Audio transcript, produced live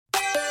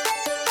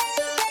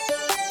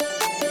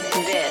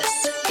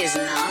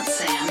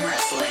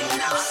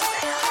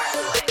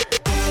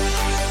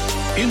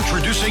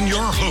Introducing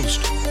your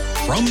host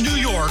from New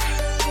York,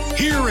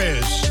 here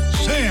is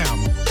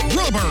Sam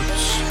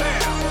Roberts.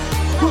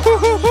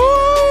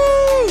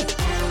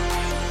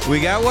 We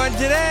got one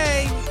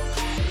today.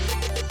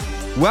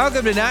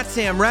 Welcome to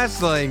Notsam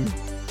Wrestling.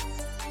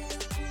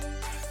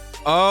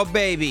 Oh,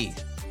 baby.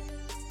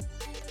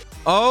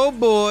 Oh,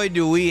 boy,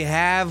 do we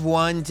have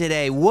one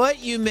today. What,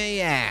 you may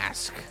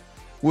ask,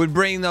 would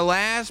bring the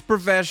last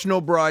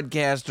professional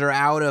broadcaster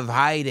out of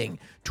hiding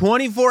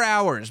 24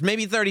 hours,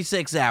 maybe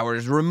 36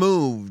 hours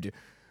removed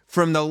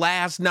from the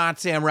last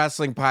Notsam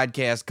Wrestling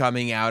podcast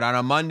coming out on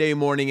a Monday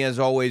morning, as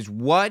always?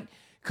 What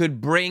could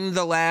bring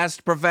the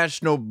last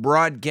professional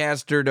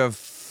broadcaster to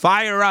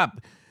fire up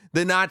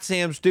the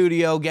Notsam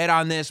studio, get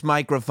on this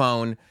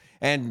microphone,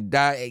 and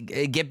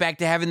get back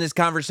to having this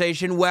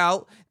conversation?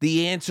 Well,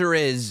 the answer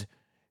is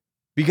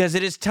because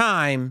it is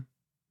time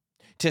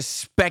to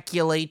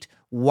speculate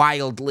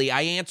wildly.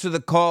 I answer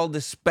the call to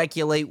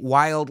speculate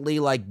wildly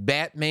like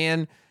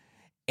Batman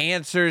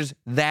answers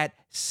that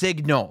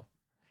signal.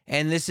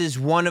 And this is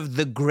one of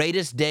the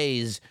greatest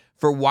days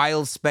for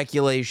wild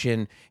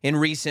speculation in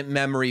recent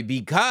memory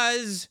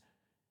because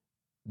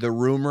the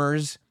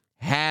rumors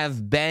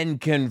have been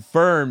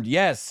confirmed.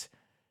 Yes,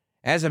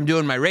 as I'm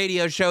doing my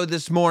radio show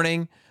this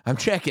morning, I'm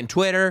checking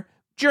Twitter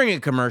during a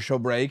commercial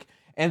break,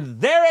 and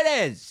there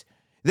it is.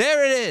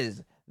 There it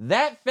is.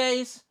 That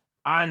face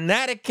on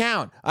that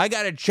account. I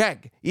got to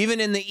check, even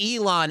in the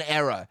Elon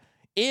era.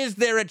 Is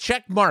there a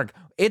check mark?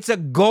 It's a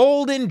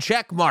golden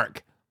check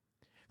mark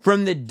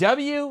from the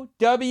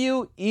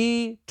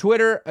WWE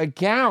Twitter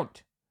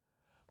account.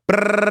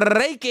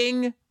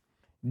 Breaking: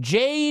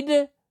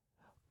 Jade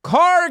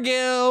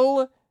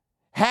Cargill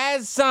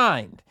has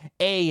signed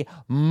a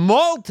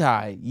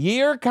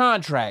multi-year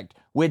contract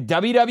with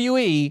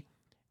WWE,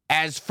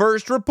 as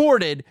first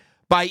reported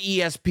by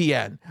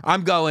ESPN.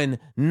 I'm going,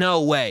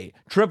 no way.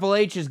 Triple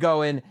H is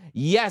going,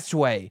 yes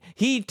way.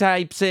 He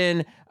types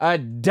in a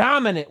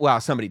dominant,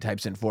 well, somebody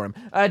types in for him,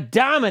 a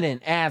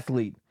dominant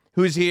athlete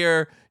who's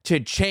here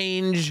to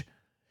change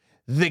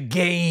the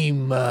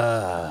game.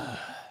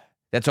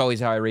 That's always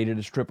how I rate it,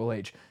 as Triple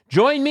H.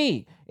 Join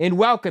me in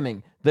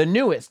welcoming the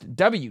newest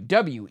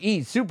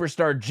WWE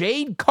superstar,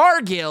 Jade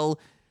Cargill,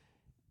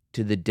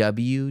 to the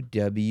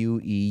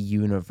WWE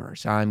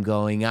universe. I'm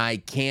going, I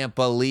can't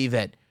believe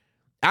it.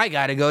 I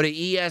got to go to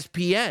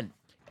ESPN,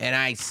 and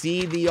I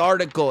see the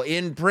article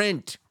in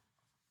print.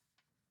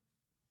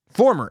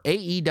 Former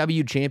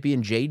AEW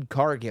champion Jade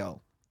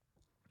Cargill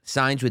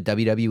signs with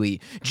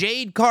WWE.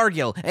 Jade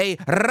Cargill, a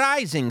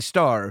rising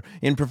star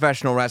in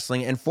professional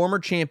wrestling and former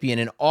champion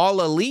in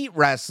All Elite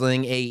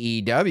Wrestling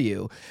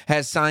AEW,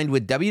 has signed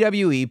with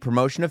WWE,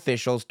 promotion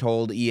officials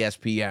told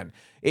ESPN.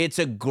 It's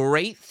a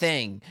great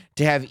thing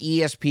to have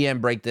ESPN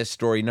break this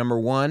story. Number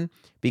one,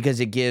 because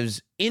it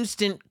gives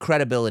instant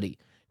credibility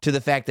to the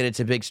fact that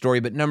it's a big story.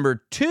 But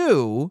number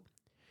two,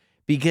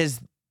 because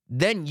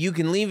then you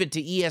can leave it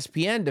to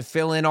ESPN to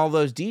fill in all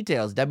those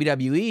details.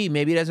 WWE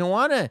maybe doesn't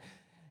want to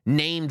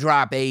name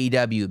drop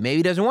AEW.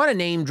 Maybe doesn't want to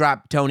name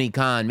drop Tony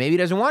Khan. Maybe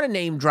doesn't want to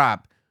name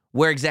drop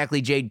where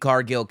exactly Jade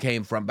Cargill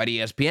came from. But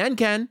ESPN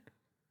can.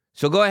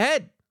 So go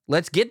ahead.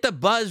 Let's get the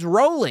buzz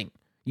rolling.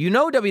 You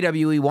know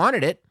WWE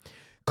wanted it.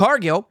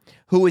 Cargill,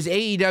 who is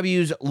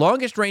AEW's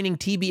longest reigning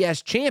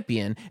TBS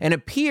champion and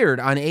appeared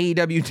on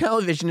AEW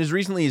television as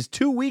recently as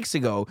 2 weeks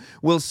ago,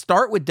 will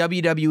start with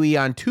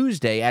WWE on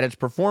Tuesday at its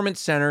Performance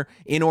Center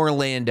in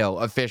Orlando,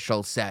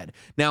 officials said.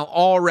 Now,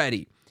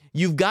 already,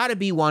 you've got to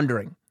be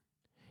wondering,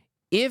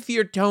 if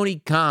you're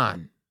Tony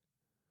Khan,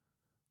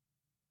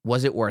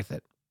 was it worth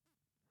it?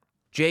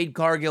 Jade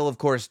Cargill, of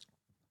course,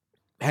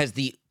 has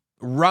the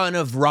run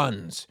of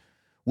runs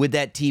with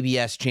that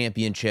TBS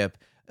championship.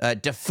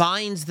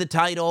 Defines the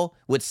title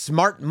with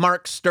smart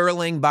Mark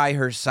Sterling by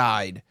her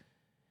side,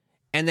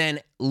 and then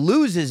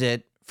loses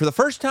it for the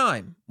first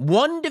time,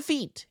 one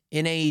defeat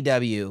in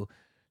AEW,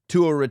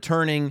 to a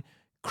returning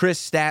Chris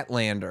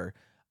Statlander,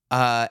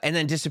 and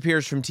then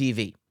disappears from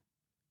TV.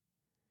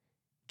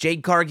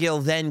 Jade Cargill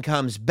then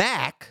comes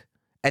back,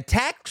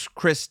 attacks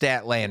Chris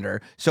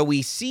Statlander, so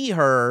we see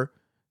her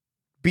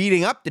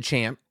beating up the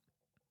champ,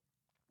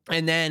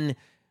 and then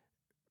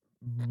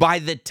by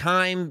the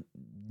time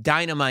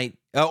Dynamite,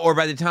 or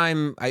by the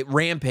time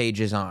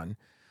Rampage is on,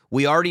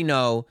 we already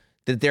know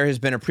that there has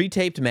been a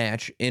pre-taped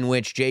match in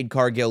which Jade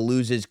Cargill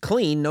loses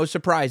clean, no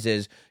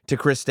surprises, to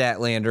Chris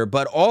Statlander,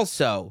 but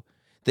also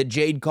that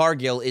Jade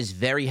Cargill is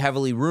very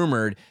heavily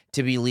rumored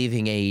to be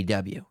leaving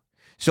AEW.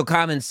 So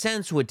common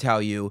sense would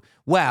tell you,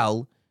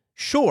 well,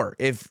 sure,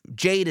 if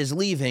Jade is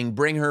leaving,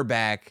 bring her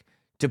back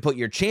to put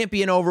your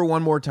champion over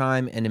one more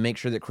time and to make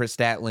sure that Chris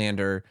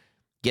Statlander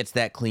gets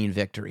that clean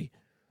victory.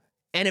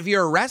 And if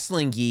you're a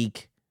wrestling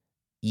geek,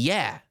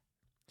 yeah.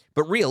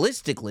 But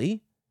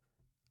realistically,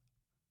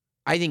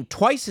 I think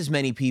twice as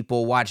many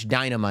people watch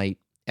Dynamite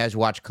as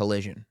watch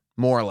Collision,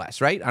 more or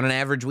less, right? On an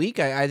average week,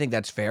 I think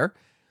that's fair.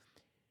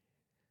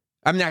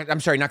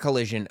 I'm sorry, not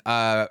Collision,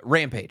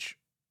 Rampage,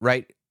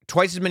 right?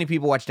 Twice as many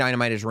people watch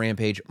Dynamite as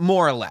Rampage,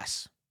 more or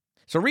less.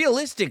 So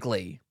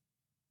realistically,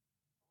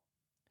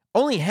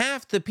 only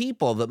half the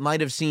people that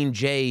might have seen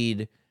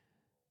Jade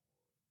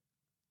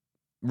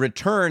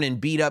return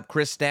and beat up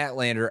Chris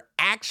Statlander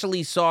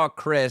actually saw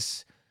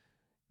Chris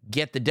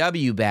get the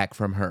W back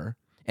from her.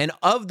 And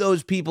of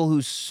those people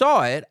who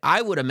saw it,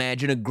 I would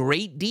imagine a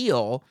great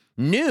deal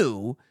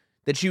knew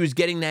that she was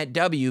getting that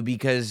W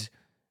because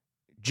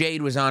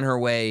Jade was on her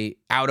way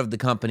out of the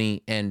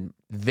company and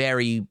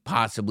very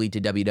possibly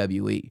to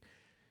WWE.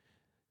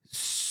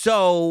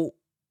 So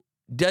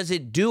does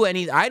it do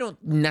any? I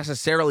don't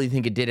necessarily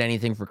think it did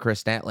anything for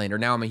Chris Statlander.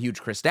 Now I'm a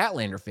huge Chris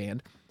Statlander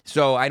fan,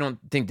 so I don't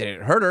think that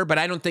it hurt her, but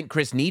I don't think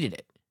Chris needed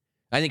it.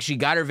 I think she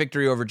got her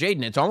victory over Jade,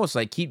 and it's almost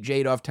like keep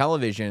Jade off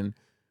television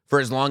for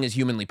as long as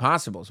humanly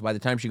possible. So by the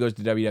time she goes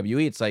to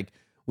WWE, it's like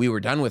we were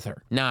done with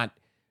her, not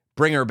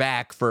bring her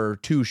back for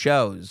 2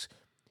 shows,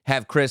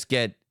 have Chris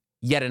get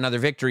yet another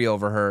victory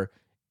over her,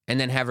 and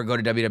then have her go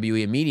to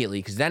WWE immediately,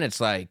 because then it's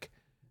like,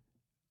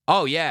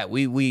 oh yeah,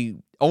 we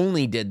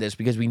only did this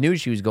because we knew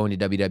she was going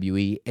to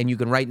WWE, and you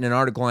can write in an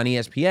article on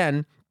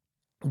ESPN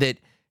that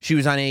she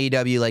was on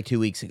AEW like 2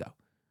 weeks ago.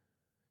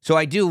 So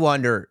I do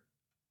wonder,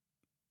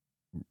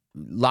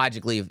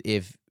 logically,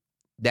 if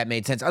that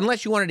made sense,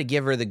 unless you wanted to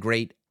give her the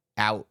great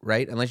out,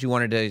 right? Unless you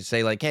wanted to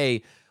say like,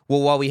 hey,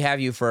 well, while we have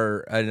you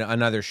for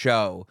another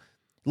show,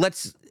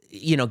 let's,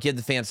 give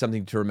the fans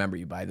something to remember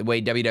you by, the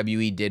way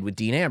WWE did with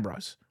Dean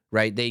Ambrose,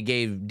 right? They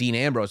gave Dean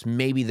Ambrose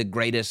maybe the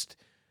greatest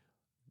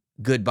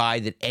goodbye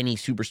that any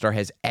superstar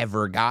has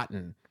ever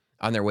gotten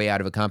on their way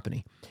out of a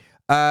company.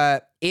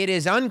 It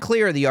is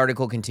unclear, the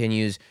article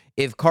continues,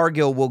 if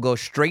Cargill will go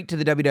straight to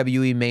the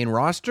WWE main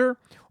roster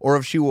or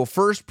if she will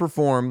first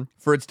perform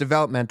for its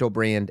developmental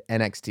brand,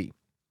 NXT.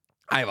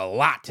 I have a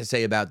lot to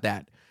say about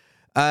that.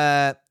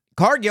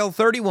 Cargill,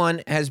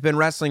 31, has been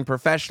wrestling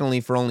professionally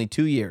for only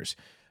 2 years.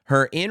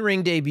 Her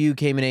in-ring debut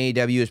came in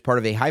AEW as part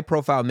of a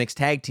high-profile mixed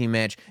tag team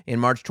match in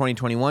March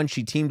 2021.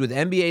 She teamed with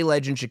NBA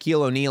legend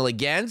Shaquille O'Neal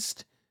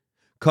against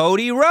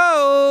Cody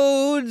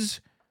Rhodes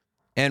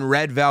and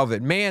Red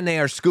Velvet. Man, they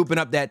are scooping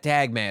up that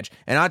tag match.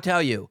 And I'll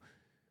tell you,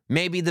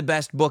 maybe the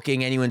best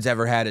booking anyone's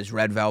ever had is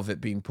Red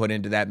Velvet being put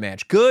into that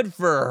match. Good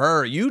for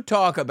her. You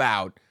talk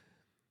about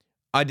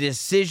a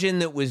decision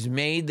that was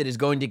made that is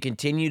going to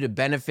continue to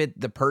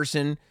benefit the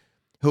person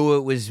who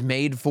it was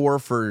made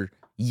for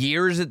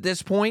years at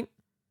this point.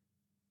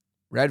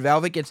 Red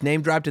Velvet gets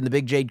name dropped in the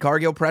big Jade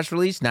Cargill press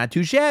release. Not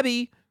too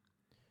shabby.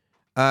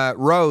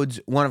 Rhodes,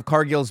 one of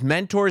Cargill's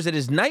mentors at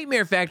his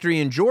Nightmare Factory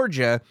in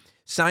Georgia,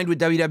 signed with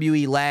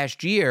WWE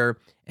last year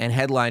and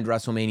headlined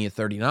WrestleMania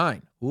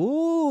 39.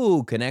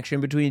 Ooh,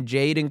 connection between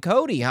Jade and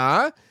Cody,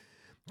 huh?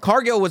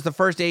 Cargill was the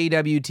first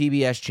AEW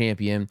TBS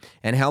champion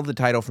and held the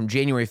title from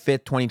January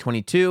 5th,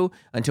 2022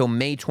 until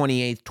May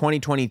 28th,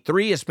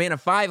 2023, a span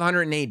of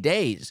 508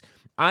 days.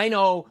 I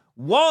know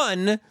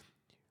one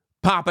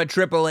Papa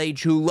Triple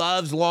H who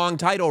loves long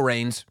title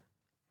reigns.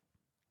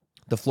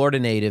 The Florida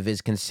native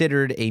is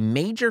considered a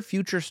major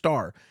future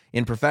star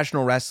in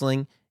professional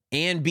wrestling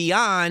and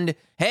beyond.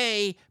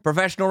 Hey,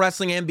 professional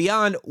wrestling and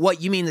beyond.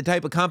 What, you mean the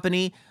type of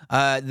company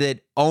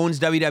that owns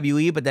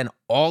WWE, but then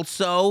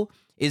also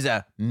is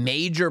a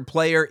major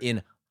player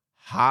in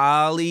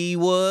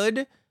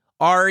Hollywood?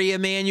 Ari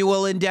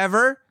Emanuel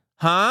Endeavor?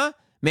 Huh?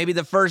 Maybe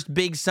the first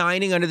big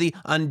signing under the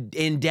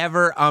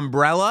Endeavor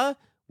umbrella?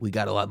 We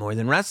got a lot more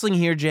than wrestling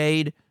here,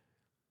 Jade.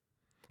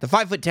 The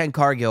 5'10"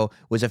 Cargill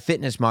was a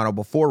fitness model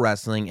before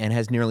wrestling and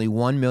has nearly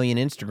 1 million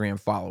Instagram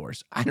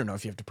followers. I don't know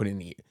if you have to put in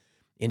the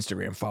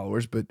Instagram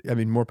followers, but I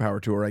mean, more power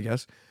to her, I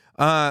guess.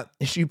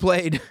 She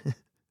played.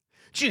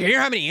 Did you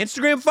hear how many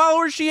Instagram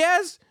followers she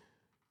has?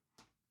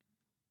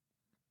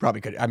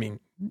 Probably could. I mean,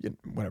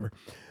 whatever.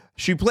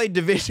 She played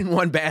Division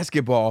I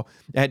basketball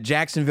at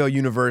Jacksonville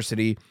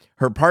University.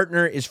 Her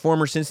partner is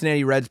former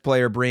Cincinnati Reds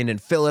player Brandon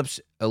Phillips,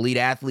 elite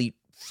athlete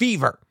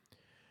Fever.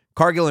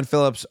 Cargill and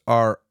Phillips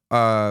are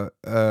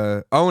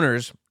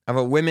owners of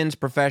a women's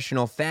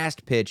professional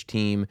fast pitch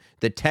team,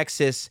 the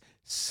Texas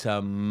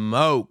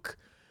Smoke.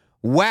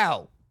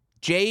 Well,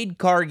 Jade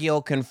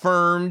Cargill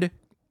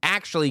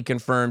actually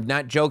confirmed,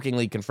 not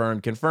jokingly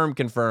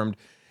confirmed,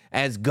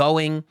 as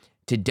going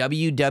to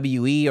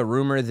WWE, a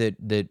rumor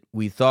that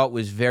we thought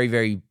was very,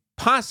 very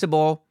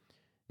possible,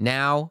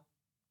 now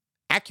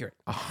accurate,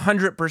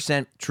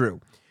 100% true.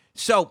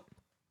 So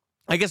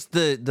I guess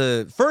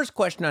the first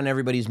question on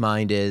everybody's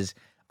mind is,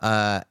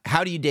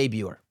 how do you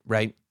debut her,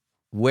 right?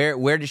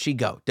 Where does she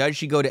go? Does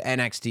she go to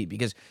NXT?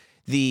 Because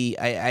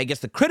I guess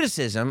the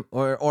criticism,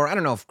 or I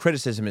don't know if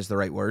criticism is the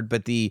right word,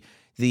 but the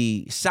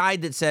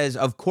side that says,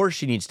 of course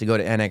she needs to go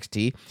to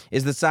NXT,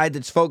 is the side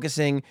that's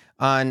focusing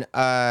on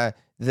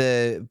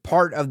the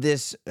part of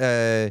this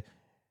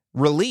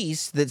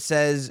release that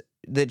says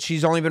that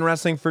she's only been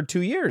wrestling for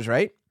 2 years,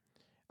 right?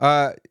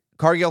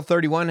 Cargill,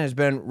 31, has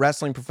been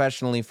wrestling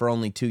professionally for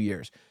only 2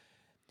 years.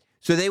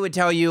 So they would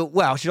tell you,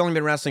 well, she's only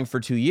been wrestling for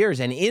 2 years,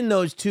 and in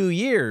those 2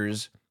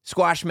 years,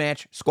 squash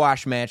match,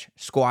 squash match,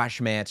 squash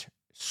match,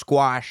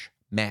 squash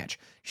match.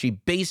 She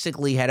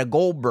basically had a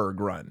Goldberg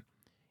run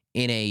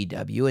in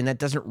AEW, and that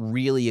doesn't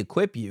really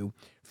equip you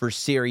for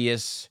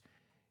serious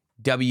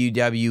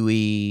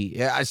WWE,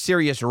 a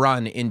serious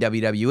run in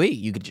WWE.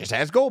 You could just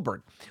ask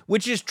Goldberg,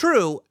 which is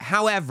true.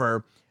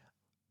 However,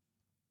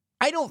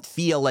 I don't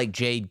feel like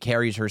Jade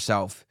carries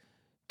herself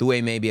the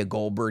way maybe a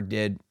Goldberg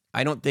did.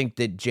 I don't think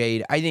that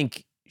Jade, I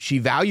think she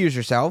values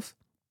herself,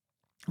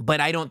 but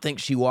I don't think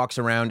she walks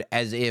around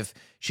as if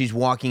she's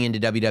walking into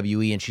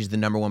WWE and she's the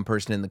number one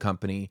person in the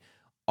company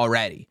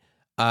already.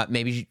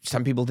 Maybe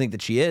some people think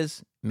that she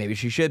is. Maybe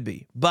she should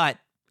be. But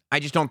I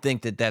just don't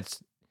think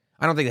that's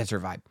her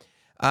vibe.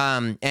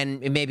 And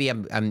maybe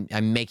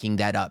I'm making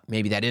that up.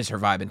 Maybe that is her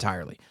vibe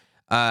entirely.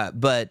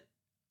 But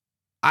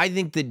I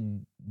think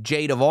that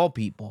Jade, of all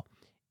people,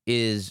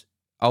 is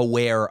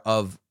aware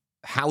of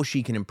how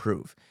she can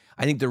improve.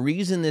 I think the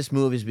reason this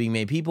move is being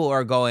made, people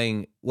are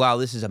going, well,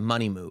 this is a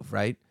money move,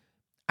 right?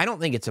 I don't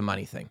think it's a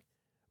money thing,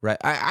 right?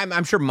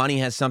 I'm sure money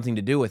has something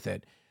to do with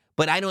it,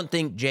 but I don't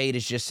think Jade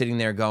is just sitting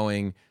there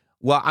going,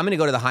 well, I'm going to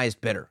go to the highest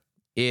bidder.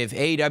 If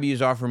AEW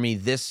is offering me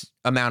this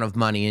amount of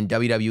money and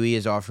WWE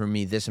is offering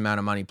me this amount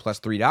of money plus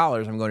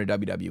 $3, I'm going to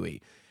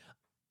WWE.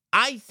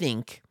 I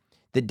think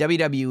that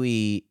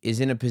WWE is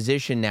in a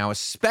position now,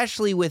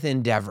 especially with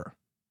Endeavor,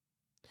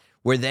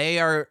 where they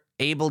are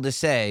able to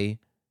say,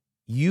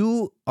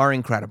 you are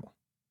incredible.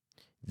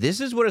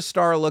 This is what a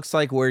star looks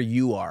like where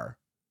you are.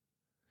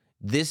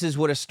 This is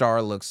what a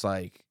star looks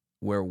like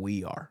where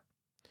we are.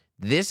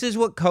 This is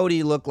what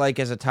Cody looked like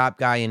as a top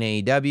guy in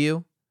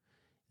AEW.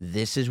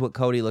 This is what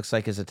Cody looks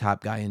like as a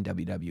top guy in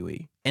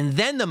WWE. And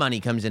then the money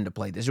comes into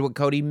play. This is what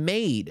Cody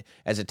made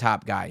as a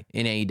top guy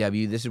in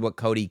AEW. This is what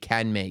Cody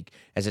can make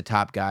as a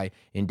top guy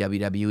in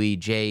WWE.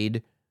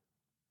 Jade,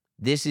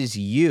 this is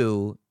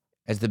you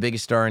as the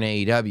biggest star in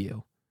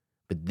AEW,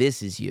 but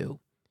this is you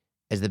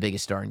as the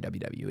biggest star in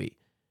WWE.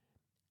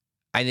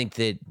 I think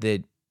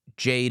that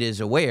Jade is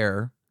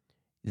aware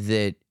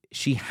that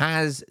she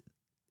has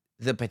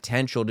the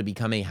potential to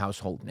become a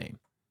household name.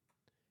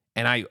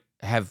 And I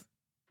have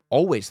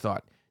always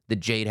thought that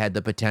Jade had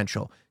the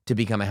potential to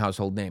become a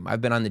household name.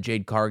 I've been on the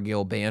Jade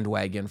Cargill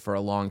bandwagon for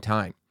a long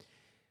time.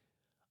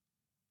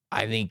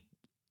 I think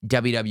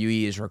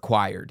WWE is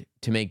required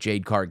to make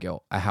Jade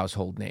Cargill a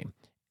household name.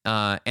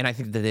 And I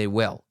think that they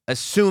will,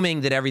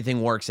 assuming that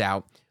everything works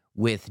out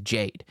with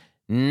Jade.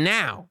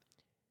 Now,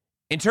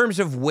 in terms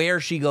of where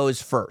she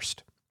goes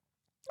first,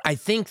 I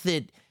think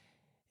that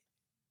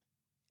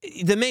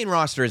the main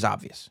roster is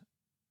obvious.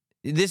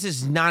 This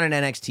is not an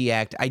NXT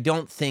act. I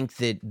don't think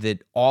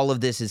that all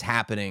of this is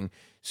happening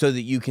so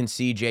that you can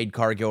see Jade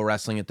Cargill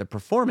wrestling at the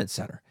Performance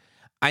Center.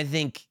 I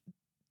think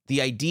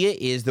the idea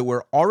is that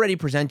we're already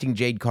presenting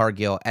Jade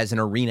Cargill as an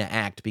arena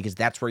act because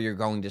that's where you're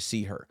going to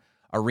see her,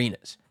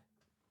 arenas.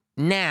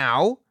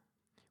 Now,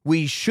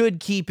 we should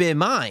keep in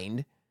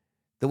mind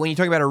that when you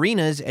talk about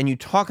arenas and you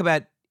talk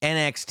about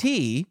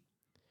NXT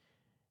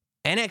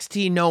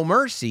No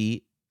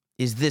Mercy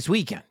is this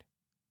weekend.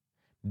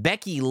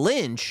 Becky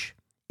Lynch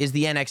is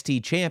the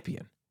NXT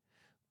champion.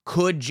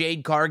 Could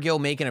Jade Cargill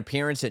make an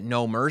appearance at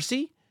No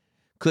Mercy?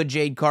 Could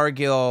Jade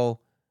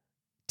Cargill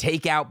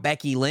take out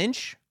Becky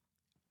Lynch?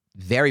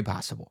 Very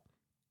possible.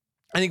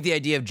 I think the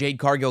idea of Jade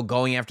Cargill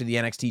going after the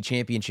NXT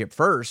championship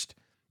first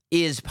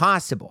is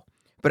possible.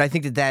 But I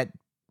think that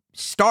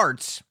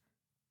starts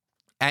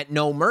at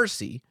No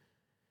Mercy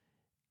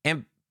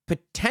and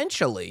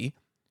potentially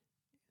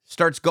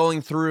starts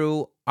going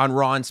through on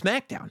Raw and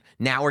SmackDown.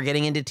 Now we're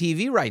getting into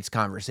TV rights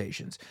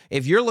conversations.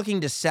 If you're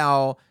looking to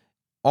sell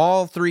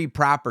all three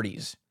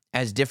properties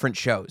as different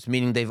shows,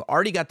 meaning they've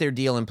already got their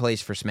deal in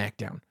place for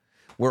SmackDown,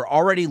 we're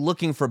already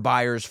looking for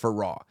buyers for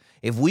Raw.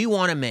 If we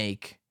want to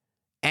make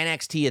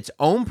NXT its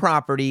own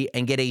property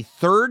and get a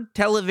third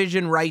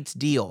television rights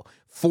deal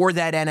for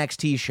that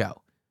NXT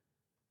show,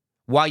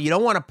 while you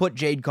don't want to put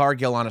Jade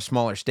Cargill on a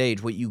smaller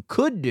stage, what you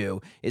could do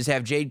is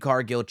have Jade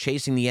Cargill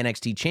chasing the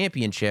NXT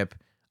championship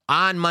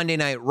on Monday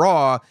Night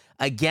Raw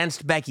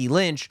against Becky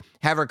Lynch,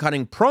 have her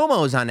cutting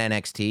promos on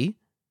NXT,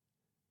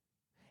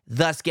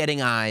 thus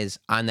getting eyes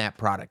on that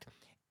product.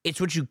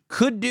 It's what you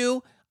could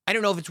do. I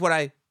don't know if it's what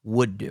I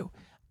would do.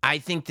 I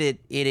think that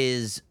it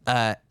is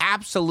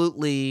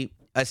absolutely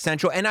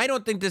essential, and I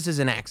don't think this is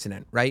an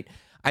accident, right?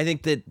 I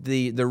think that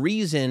the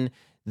reason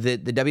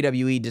that the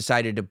WWE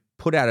decided to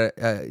put out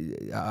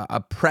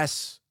a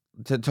press,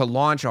 to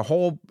launch a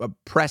whole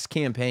press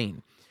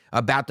campaign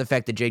about the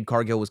fact that Jade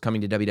Cargill was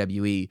coming to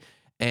WWE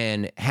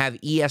and have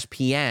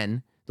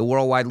ESPN, the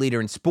worldwide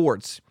leader in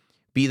sports,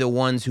 be the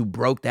ones who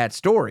broke that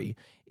story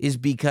is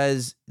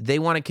because they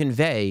want to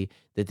convey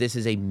that this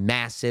is a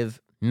massive,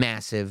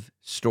 massive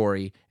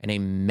story and a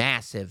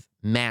massive,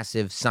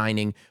 massive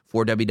signing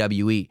for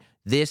WWE.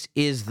 This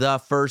is the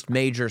first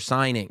major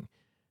signing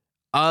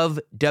of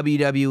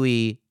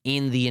WWE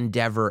in the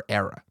Endeavor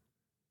era.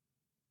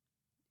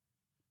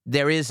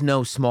 There is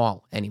no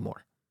small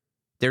anymore.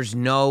 There's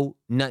no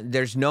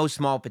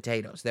small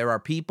potatoes. There are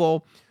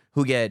people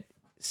who get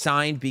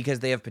signed because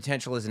they have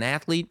potential as an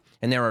athlete,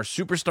 and there are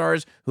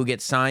superstars who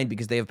get signed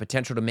because they have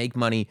potential to make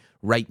money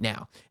right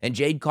now. And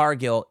Jade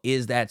Cargill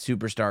is that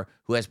superstar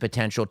who has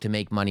potential to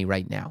make money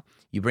right now.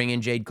 You bring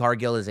in Jade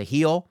Cargill as a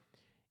heel,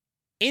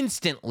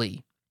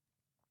 instantly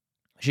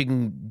She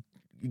can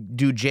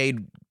do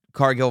Jade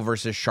Cargill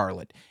versus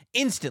Charlotte.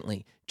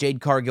 Instantly,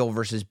 Jade Cargill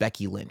versus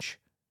Becky Lynch.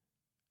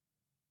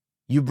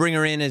 You bring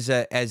her in as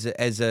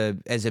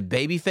a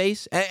baby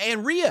face.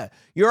 And Rhea,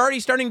 you're already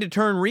starting to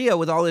turn Rhea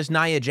with all this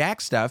Nia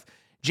Jax stuff.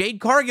 Jade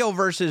Cargill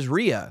versus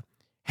Rhea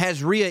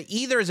has Rhea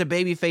either as a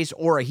baby face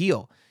or a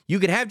heel. You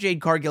could have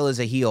Jade Cargill as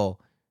a heel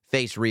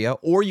face Rhea,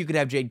 or you could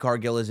have Jade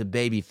Cargill as a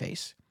baby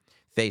face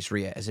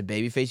Rhea. As a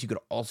baby face, you could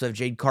also have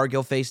Jade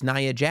Cargill face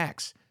Nia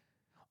Jax.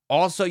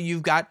 Also,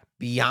 you've got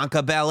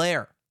Bianca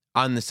Belair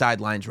on the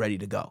sidelines ready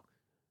to go.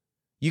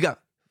 You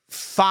got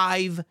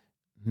 5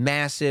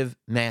 massive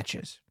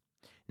matches.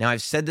 Now,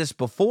 I've said this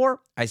before.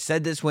 I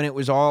said this when it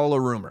was all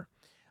a rumor.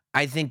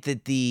 I think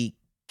that the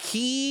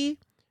key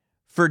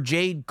for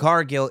Jade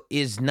Cargill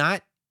is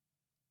not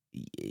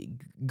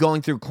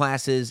going through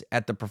classes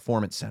at the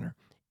Performance Center.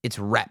 It's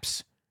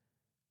reps.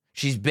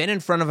 She's been in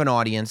front of an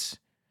audience.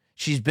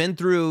 She's been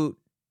through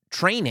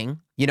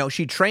training. You know,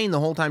 she trained the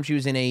whole time she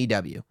was in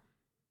AEW.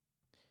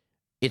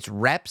 It's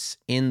reps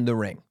in the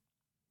ring.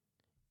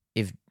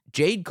 If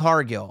Jade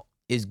Cargill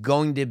is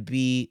going to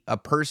be a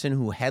person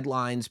who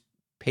headlines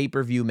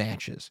pay-per-view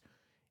matches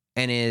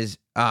and is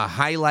a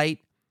highlight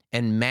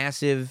and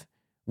massive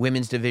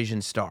women's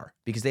division star,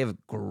 because they have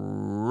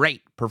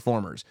great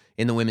performers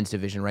in the women's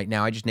division right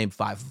now. I just named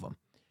 5 of them.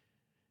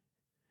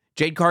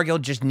 Jade Cargill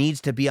just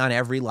needs to be on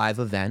every live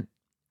event,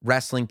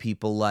 wrestling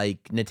people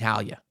like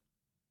Natalya,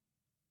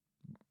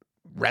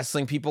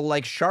 wrestling people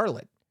like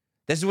Charlotte.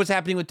 This is what's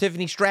happening with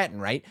Tiffany Stratton,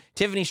 right?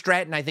 Tiffany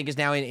Stratton, I think, is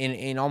now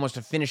in almost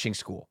a finishing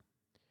school,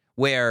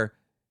 where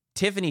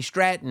Tiffany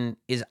Stratton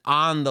is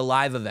on the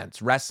live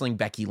events, wrestling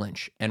Becky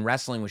Lynch and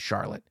wrestling with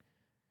Charlotte,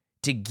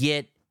 to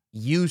get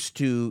used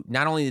to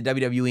not only the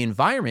WWE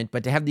environment,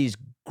 but to have these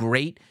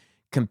great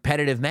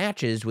competitive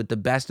matches with the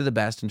best of the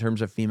best in terms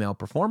of female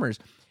performers.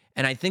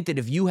 And I think that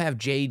if you have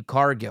Jade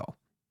Cargill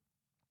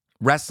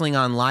wrestling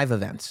on live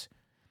events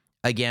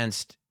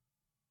against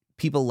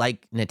people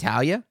like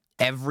Natalya,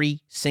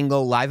 every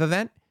single live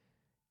event,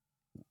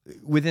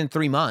 within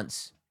 3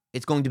 months,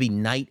 it's going to be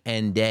night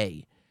and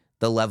day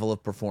the level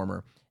of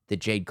performer that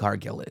Jade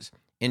Cargill is.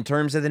 In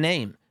terms of the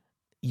name,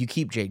 you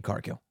keep Jade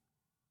Cargill.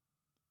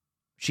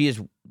 She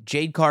is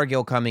Jade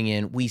Cargill coming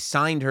in. We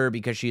signed her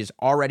because she is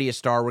already a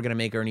star. We're going to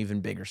make her an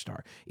even bigger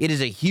star. It is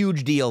a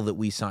huge deal that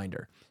we signed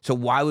her. So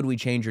why would we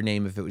change her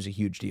name if it was a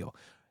huge deal?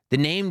 The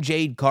name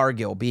Jade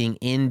Cargill being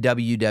in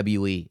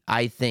WWE,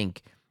 I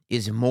think,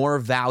 is more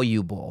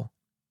valuable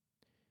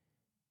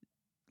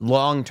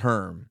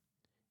long-term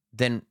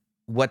than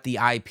what the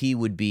IP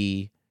would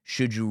be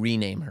should you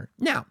rename her.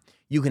 Now,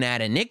 you can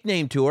add a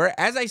nickname to her.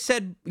 As I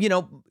said,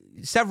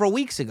 several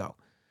weeks ago,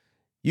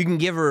 you can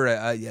give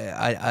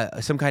her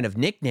some kind of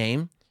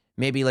nickname,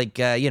 maybe like,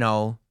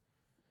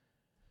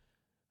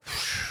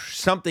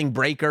 something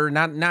breaker,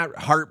 not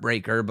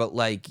heartbreaker, but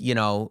like,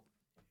 I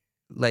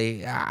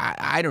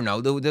don't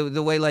know,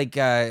 the way like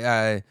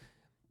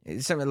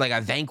something like a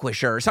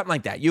vanquisher or something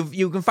like that.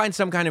 You can find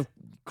some kind of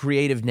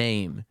creative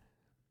name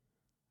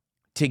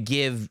to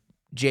give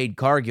Jade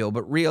Cargill,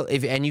 but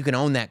and you can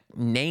own that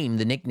name,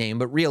 the nickname,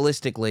 but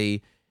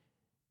realistically,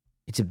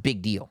 it's a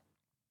big deal.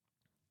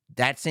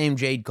 That same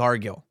Jade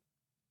Cargill,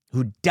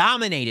 who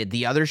dominated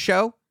the other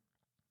show,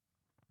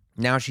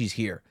 now she's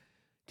here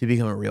to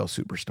become a real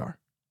superstar.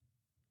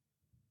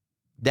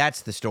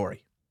 That's the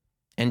story.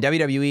 And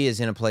WWE is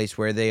in a place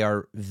where they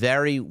are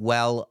very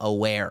well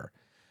aware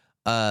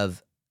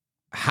of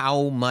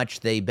how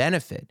much they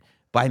benefit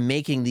by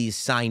making these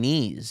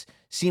signees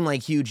seem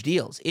like huge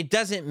deals. It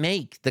doesn't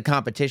make the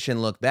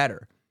competition look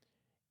better.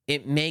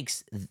 It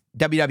makes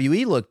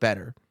WWE look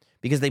better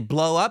because they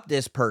blow up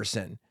this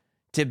person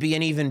to be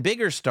an even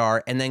bigger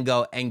star and then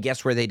go, and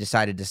guess where they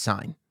decided to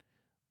sign?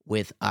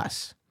 With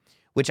us.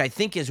 Which I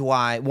think is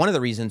one of the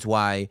reasons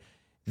why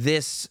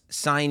this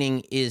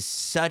signing is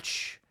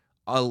such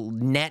a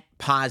net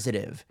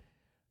positive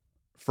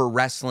for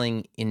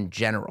wrestling in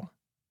general.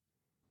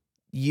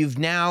 You've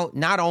now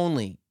not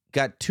only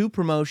got 2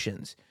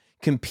 promotions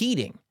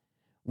competing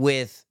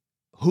with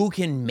who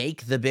can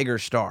make the bigger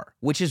star,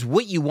 which is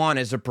what you want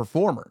as a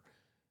performer.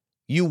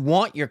 You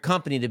want your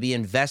company to be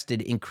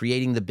invested in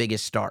creating the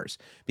biggest stars,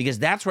 because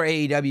that's where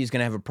AEW is going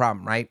to have a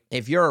problem, right?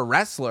 If you're a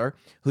wrestler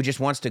who just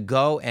wants to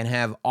go and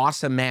have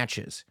awesome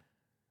matches,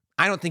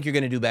 I don't think you're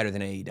going to do better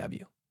than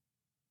AEW.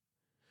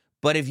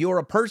 But if you're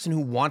a person who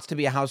wants to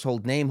be a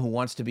household name, who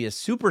wants to be a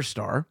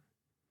superstar,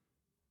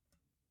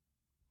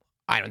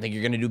 I don't think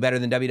you're going to do better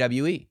than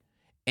WWE.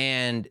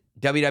 And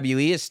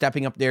WWE is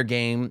stepping up their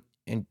game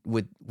and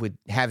with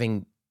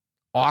having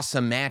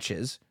awesome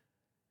matches.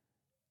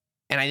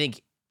 And I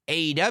think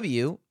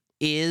AEW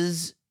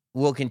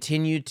will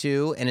continue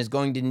to and is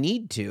going to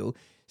need to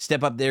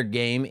step up their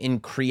game in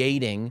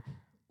creating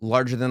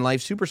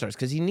larger-than-life superstars,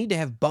 because you need to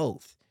have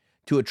both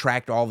to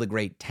attract all the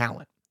great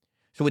talent.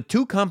 So with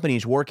 2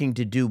 companies working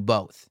to do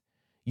both,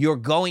 you're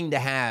going to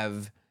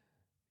have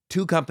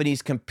 2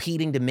 companies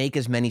competing to make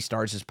as many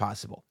stars as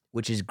possible,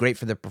 which is great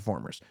for the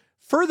performers.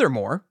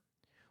 Furthermore,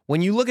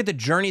 when you look at the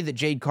journey that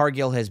Jade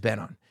Cargill has been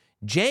on,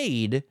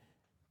 Jade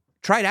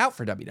tried out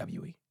for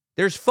WWE.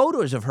 There's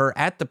photos of her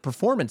at the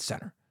Performance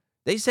Center.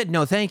 They said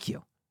no thank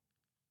you.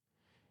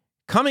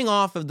 Coming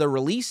off of the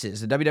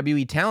releases, the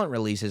WWE talent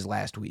releases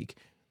last week,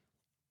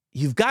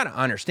 you've got to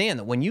understand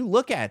that when you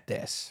look at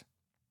this,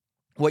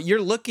 what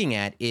you're looking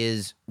at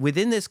is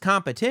within this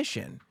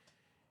competition,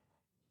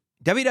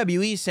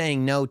 WWE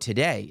saying no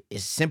today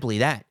is simply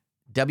that.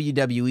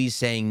 WWE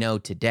saying no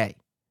today.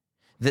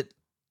 That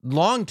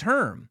long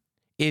term,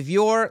 if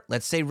you're,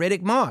 let's say,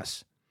 Riddick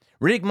Moss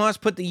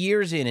put the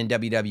years in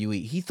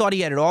WWE. He thought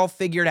he had it all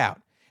figured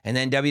out. And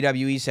then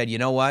WWE said, you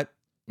know what?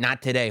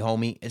 Not today,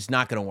 homie. It's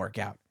not going to work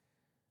out.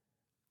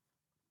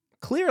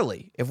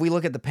 Clearly, if we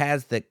look at the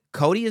paths that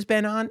Cody has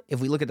been on, if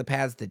we look at the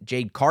paths that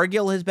Jade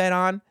Cargill has been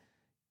on,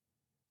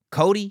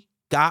 Cody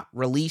got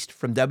released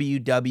from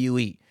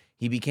WWE.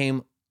 He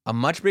became a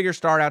much bigger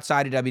star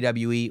outside of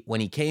WWE. When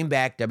he came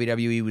back,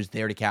 WWE was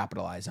there to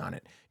capitalize on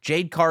it.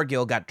 Jade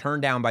Cargill got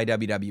turned down by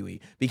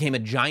WWE, became a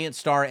giant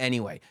star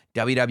anyway.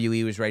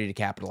 WWE was ready to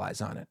capitalize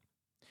on it.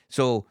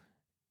 So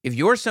if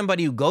you're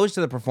somebody who goes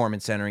to the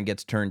Performance Center and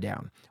gets turned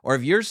down, or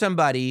if you're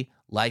somebody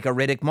like a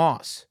Riddick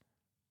Moss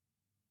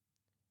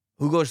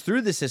who goes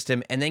through the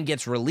system and then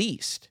gets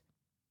released,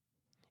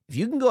 if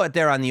you can go out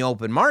there on the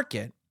open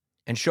market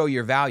and show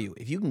your value,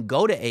 if you can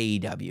go to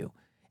AEW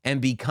and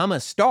become a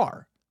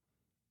star,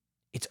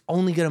 it's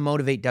only going to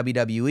motivate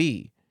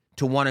WWE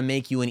to want to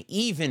make you an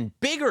even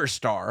bigger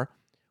star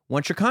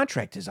once your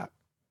contract is up.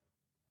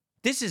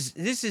 This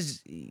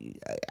is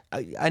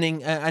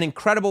an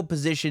incredible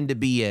position to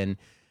be in.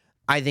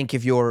 I think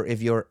if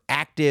you're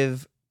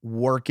active,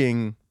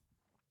 working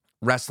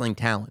wrestling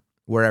talent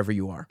wherever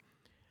you are.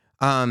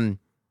 I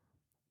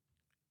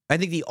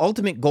think the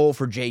ultimate goal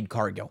for Jade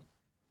Cargill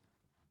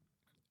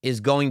is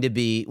going to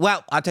be,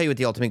 well, I'll tell you what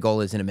the ultimate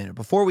goal is in a minute.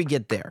 Before we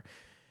get there,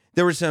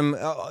 there was some,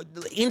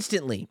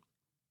 instantly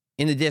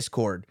in the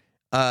Discord,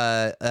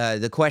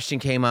 the question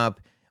came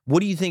up, what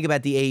do you think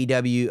about the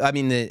AEW? I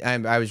mean,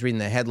 I was reading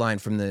the headline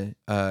from the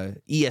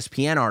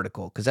ESPN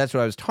article, because that's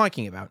what I was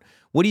talking about.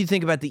 What do you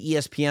think about the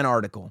ESPN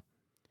article?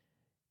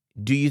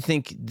 Do you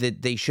think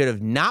that they should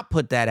have not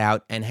put that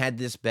out and had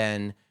this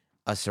been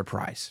a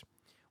surprise?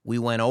 We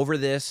went over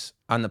this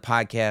on the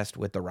podcast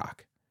with The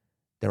Rock.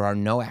 There are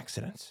no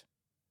accidents.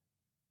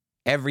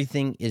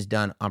 Everything is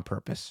done on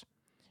purpose.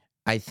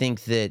 I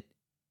think that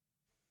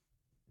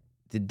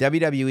the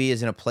WWE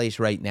is in a place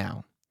right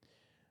now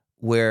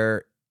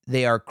where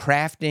they are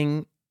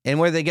crafting, and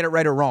whether they get it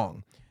right or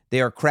wrong,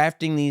 they are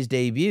crafting these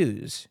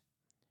debuts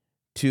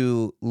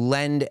to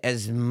lend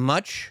as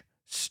much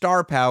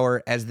star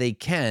power as they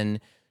can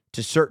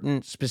to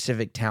certain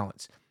specific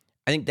talents.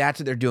 I think that's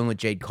what they're doing with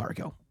Jade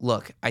Cargill.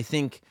 Look, I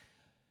think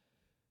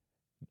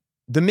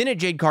the minute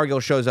Jade Cargill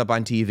shows up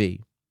on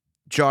TV,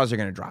 jaws are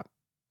going to drop.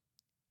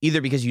 Either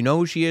because you know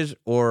who she is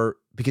or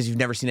because you've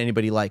never seen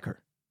anybody like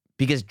her.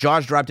 Because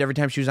jaws dropped every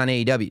time she was on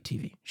AEW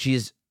TV. She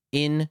is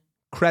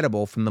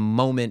incredible from the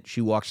moment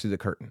she walks through the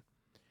curtain.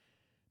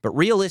 But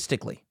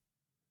realistically,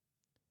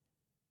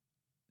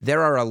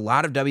 there are a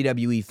lot of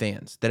WWE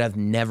fans that have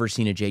never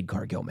seen a Jade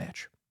Cargill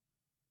match.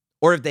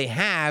 Or if they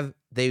have,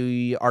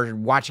 they are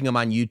watching them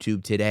on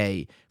YouTube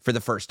today for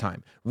the first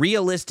time.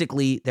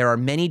 Realistically, there are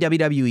many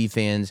WWE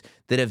fans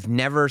that have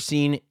never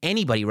seen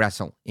anybody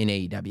wrestle in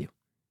AEW.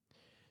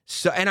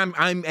 So,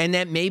 and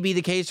that may be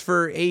the case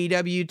for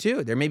AEW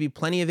too. There may be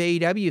plenty of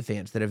AEW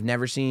fans that have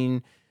never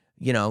seen,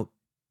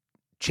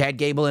 Chad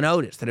Gable and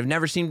Otis, that have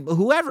never seen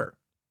whoever.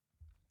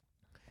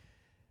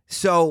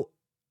 So,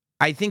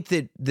 I think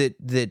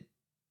that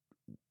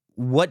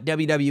what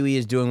WWE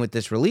is doing with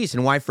this release,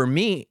 and why for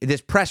me,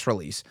 this press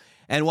release,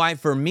 and why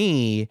for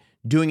me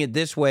doing it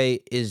this way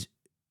is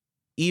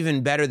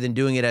even better than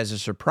doing it as a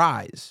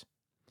surprise,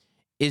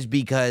 is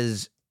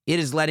because it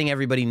is letting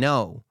everybody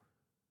know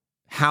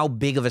how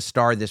big of a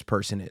star this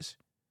person is.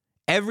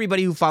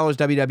 Everybody who follows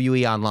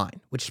WWE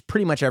online, which is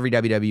pretty much every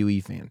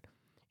WWE fan,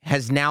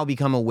 has now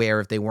become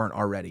aware, if they weren't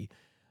already,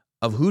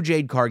 of who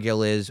Jade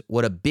Cargill is,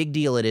 what a big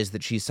deal it is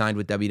that she signed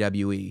with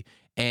WWE,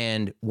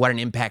 and what an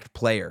impact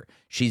player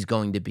she's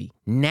going to be.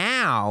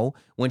 Now,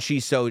 when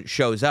she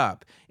shows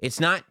up, it's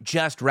not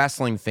just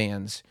wrestling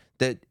fans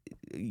that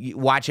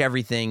watch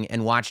everything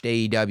and watched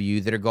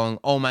AEW that are going,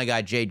 oh my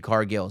God, Jade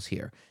Cargill's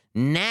here.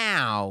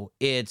 Now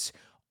it's,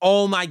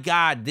 oh my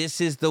God,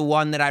 this is the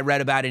one that I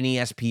read about in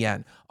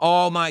ESPN.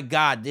 Oh my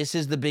God, this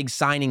is the big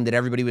signing that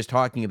everybody was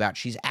talking about.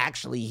 She's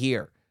actually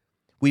here.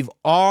 We've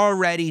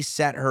already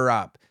set her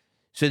up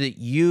so that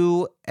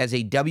you, as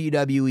a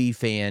WWE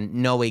fan,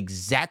 know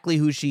exactly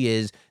who she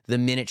is the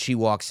minute she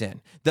walks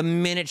in. The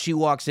minute she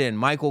walks in,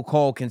 Michael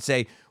Cole can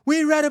say,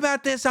 we read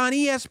about this on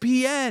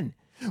ESPN.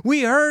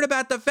 We heard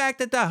about the fact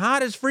that the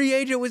hottest free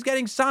agent was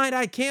getting signed.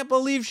 I can't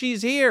believe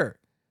she's here.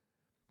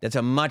 That's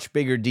a much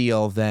bigger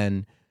deal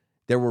than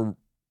there were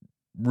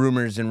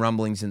rumors and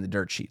rumblings in the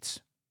dirt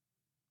sheets.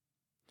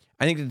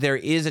 I think that there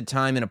is a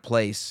time and a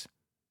place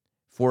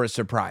for a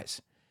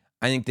surprise.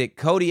 I think that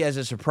Cody as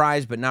a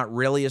surprise, but not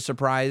really a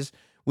surprise,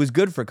 was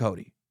good for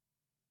Cody.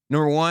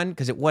 Number one,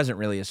 because it wasn't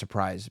really a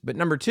surprise. But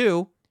number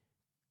two,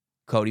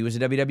 Cody was a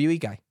WWE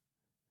guy.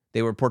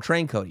 They were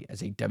portraying Cody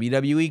as a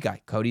WWE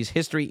guy. Cody's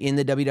history in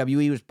the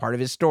WWE was part of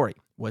his story.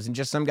 Wasn't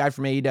just some guy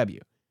from AEW.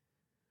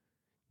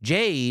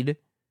 Jade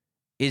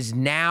is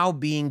now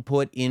being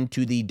put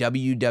into the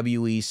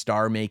WWE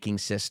star-making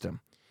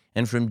system.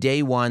 And from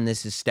day one,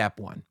 this is step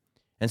one.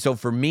 And so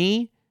for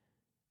me,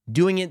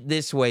 doing it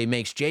this way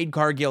makes Jade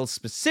Cargill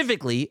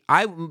specifically,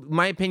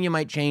 my opinion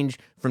might change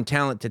from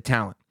talent to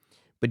talent,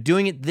 but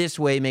doing it this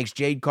way makes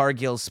Jade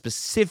Cargill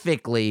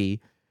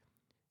specifically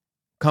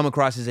come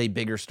across as a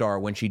bigger star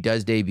when she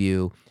does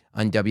debut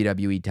on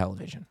WWE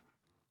television.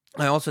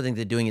 I also think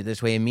that doing it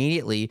this way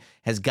immediately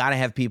has got to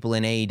have people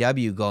in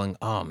AEW going,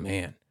 oh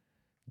man,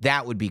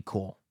 that would be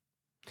cool.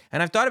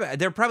 And I've thought about it.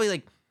 They're probably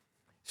like,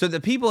 so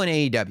the people in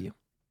AEW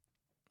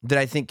that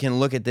I think can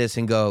look at this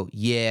and go,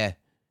 yeah,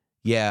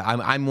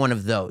 I'm one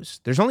of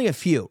those. There's only a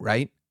few,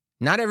 right?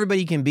 Not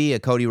everybody can be a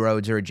Cody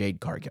Rhodes or a Jade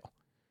Cargill.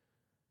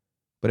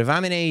 But if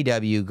I'm in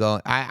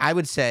AEW, I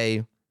would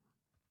say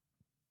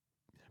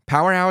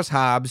Powerhouse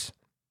Hobbs,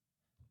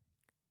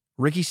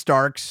 Ricky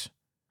Starks,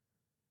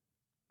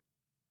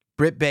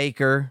 Britt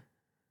Baker,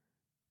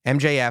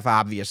 MJF,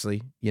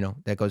 obviously,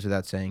 that goes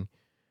without saying.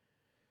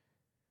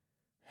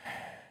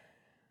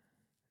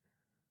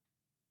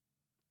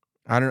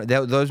 I don't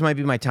know. Those might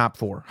be my top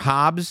four.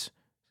 Hobbs,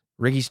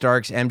 Ricky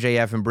Starks,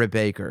 MJF, and Britt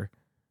Baker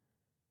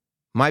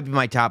might be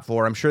my top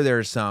four. I'm sure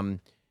there's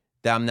some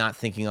that I'm not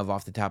thinking of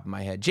off the top of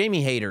my head.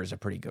 Jamie Hayter is a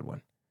pretty good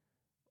one.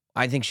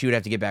 I think she would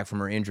have to get back from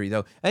her injury,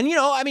 though. And,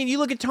 you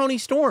look at Toni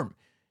Storm.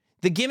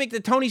 The gimmick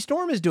that Toni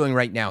Storm is doing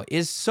right now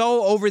is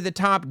so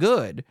over-the-top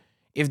good.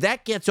 If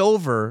that gets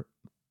over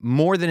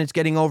more than it's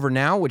getting over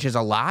now, which is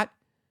a lot,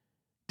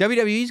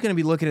 WWE is going to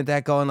be looking at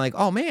that going like,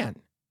 oh, man,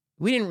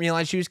 we didn't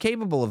realize she was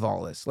capable of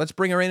all this. Let's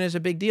bring her in as a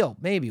big deal.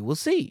 Maybe. We'll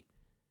see.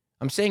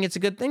 I'm saying it's a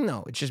good thing,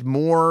 though. It's just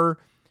more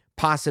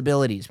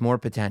possibilities, more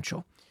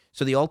potential.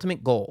 So the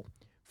ultimate goal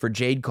for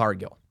Jade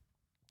Cargill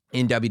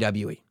in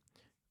WWE,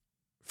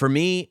 for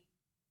me,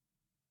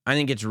 I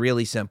think it's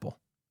really simple.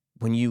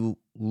 When you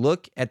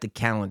look at the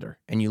calendar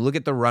and you look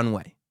at the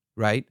runway,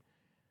 right?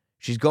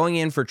 She's going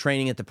in for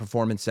training at the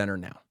Performance Center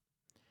now.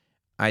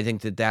 I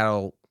think that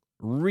that'll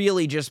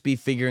really just be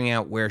figuring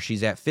out where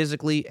she's at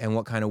physically and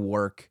what kind of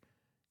work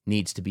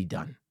needs to be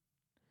done.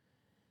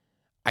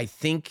 I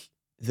think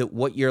that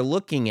what you're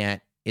looking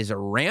at is a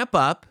ramp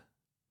up,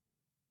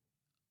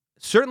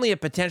 certainly a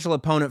potential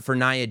opponent for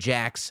Nia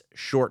Jax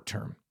short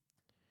term.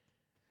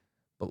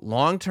 But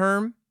long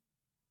term,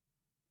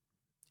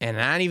 and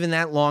not even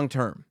that long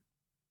term,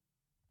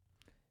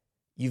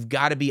 you've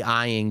got to be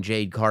eyeing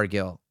Jade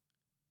Cargill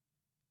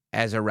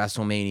as a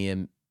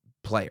WrestleMania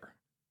player.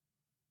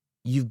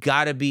 You've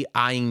got to be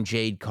eyeing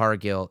Jade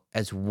Cargill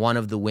as one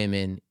of the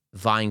women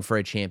vying for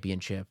a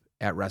championship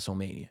at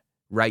WrestleMania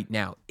right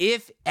now.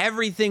 If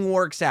everything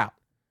works out,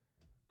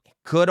 it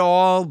could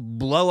all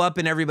blow up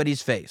in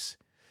everybody's face.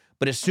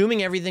 But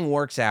assuming everything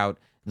works out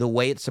the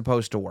way it's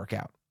supposed to work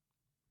out,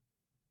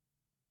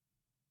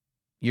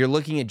 you're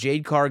looking at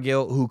Jade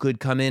Cargill, who could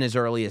come in as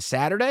early as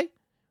Saturday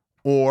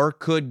or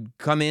could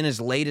come in as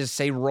late as,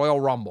 say,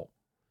 Royal Rumble.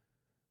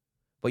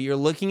 But you're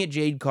looking at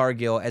Jade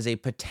Cargill as a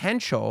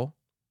potential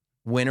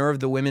winner of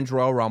the Women's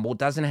Royal Rumble. It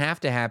doesn't have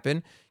to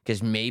happen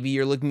because maybe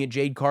you're looking at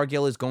Jade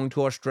Cargill as going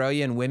to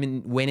Australia and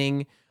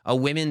winning a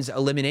Women's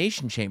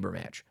Elimination Chamber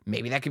match.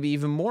 Maybe that could be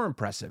even more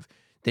impressive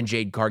than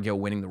Jade Cargill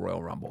winning the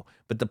Royal Rumble.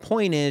 But the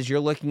point is, you're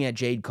looking at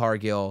Jade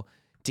Cargill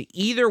to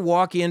either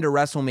walk into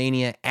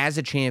WrestleMania as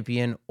a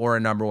champion or a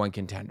number one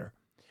contender.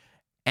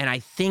 And I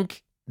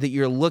think that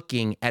you're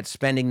looking at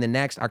spending the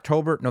next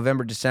October,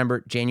 November,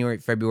 December, January,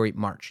 February,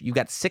 March. You've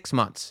got 6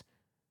 months.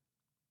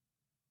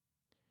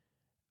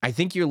 I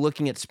think you're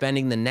looking at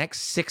spending the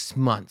next 6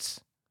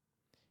 months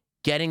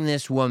getting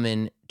this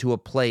woman to a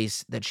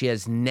place that she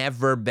has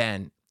never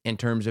been in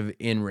terms of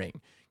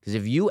in-ring. Because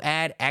if you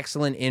add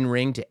excellent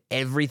in-ring to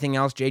everything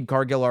else Jade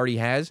Cargill already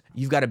has,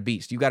 you've got a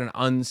beast. You've got an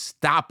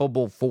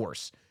unstoppable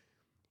force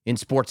in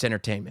sports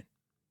entertainment.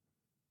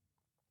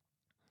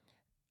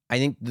 I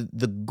think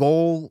the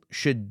goal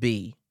should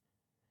be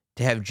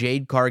to have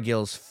Jade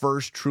Cargill's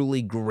first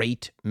truly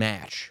great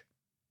match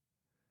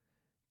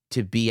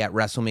to be at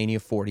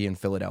WrestleMania 40 in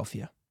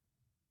Philadelphia.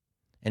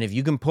 And if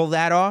you can pull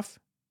that off,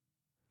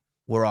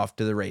 we're off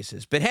to the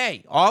races. But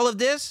hey, all of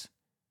this,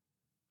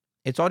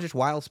 it's all just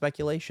wild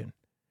speculation.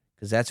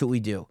 Because that's what we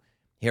do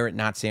here at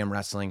Notsam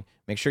Wrestling.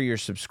 Make sure you're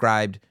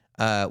subscribed,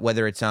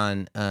 whether it's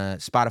on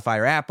Spotify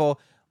or Apple,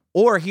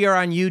 or here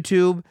on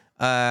YouTube.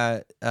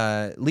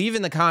 Leave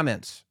in the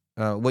comments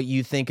what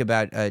you think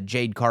about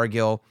Jade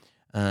Cargill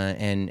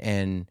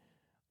and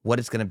what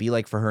it's going to be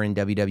like for her in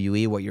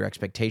WWE, what your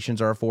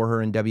expectations are for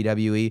her in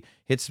WWE.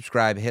 Hit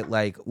subscribe, hit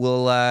like.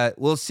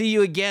 We'll see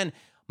you again.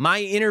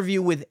 My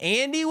interview with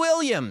Andy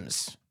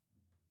Williams,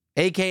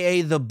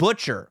 a.k.a. The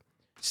Butcher,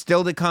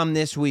 still to come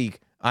this week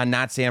on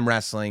Notsam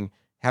Wrestling.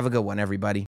 Have a good one, everybody.